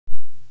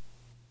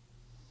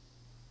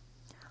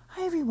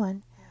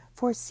everyone,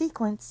 for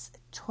sequence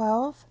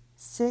 12,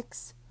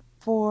 6,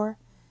 4,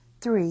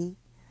 3,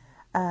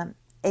 a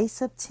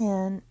sub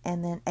 10,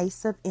 and then a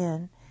sub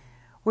n,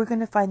 we're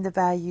going to find the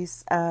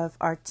values of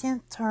our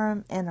 10th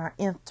term and our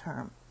nth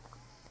term.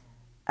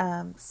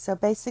 So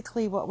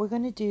basically what we're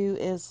going to do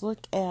is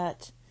look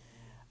at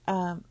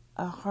a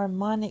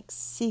harmonic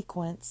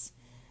sequence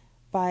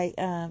by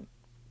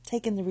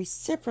taking the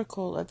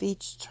reciprocal of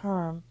each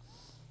term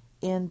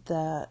in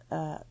the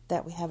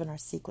that we have in our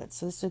sequence.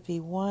 So this would be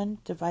 1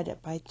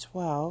 divided by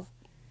 12,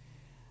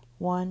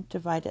 1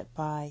 divided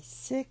by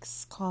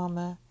 6,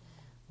 comma,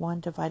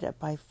 1 divided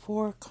by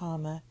 4,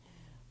 comma,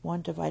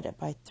 1 divided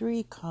by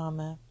 3,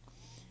 comma,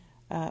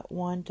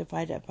 1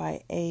 divided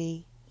by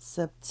a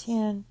sub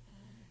 10,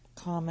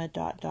 comma,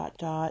 dot, dot,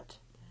 dot,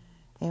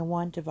 and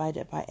 1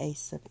 divided by a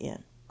sub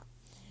n.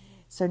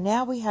 So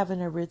now we have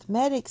an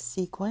arithmetic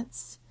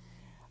sequence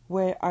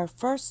where our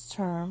first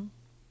term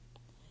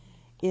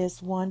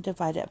is 1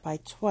 divided by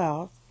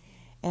 12,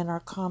 and our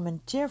common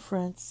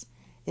difference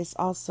is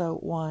also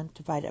 1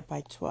 divided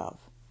by 12.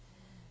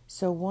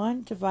 So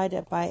 1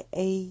 divided by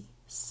a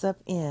sub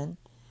n,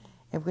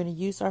 and we're going to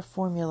use our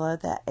formula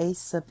that a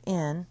sub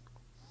n,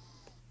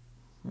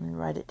 let me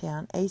write it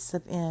down, a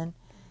sub n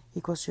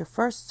equals your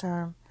first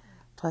term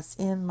plus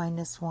n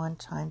minus 1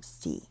 times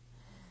d.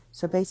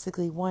 So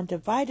basically 1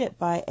 divided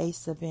by a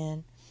sub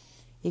n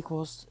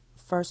equals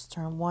first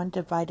term 1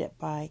 divided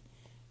by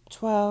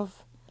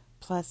 12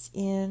 plus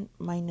n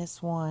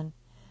minus 1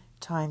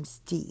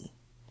 times d.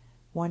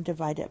 1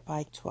 divided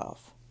by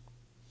 12.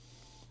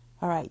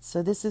 All right,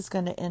 so this is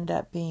going to end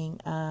up being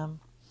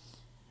n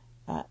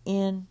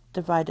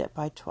divided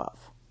by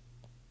 12.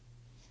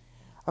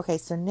 Okay,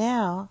 so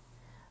now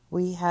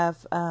we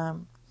have,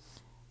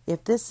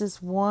 if this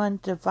is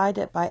 1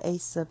 divided by a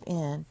sub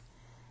n,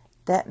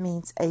 that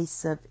means a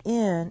sub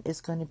n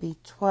is going to be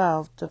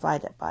 12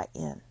 divided by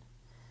n.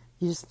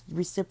 You just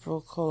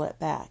reciprocal it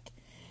back.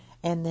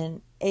 And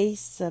then a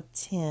sub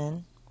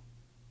 10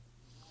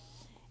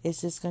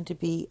 is just going to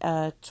be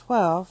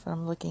 12,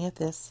 I'm looking at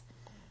this,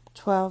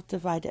 12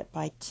 divided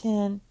by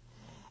 10,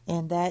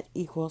 and that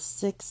equals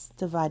 6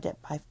 divided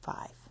by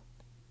 5.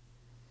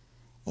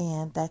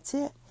 And that's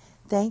it.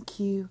 Thank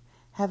you.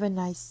 Have a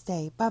nice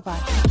day.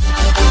 Bye-bye.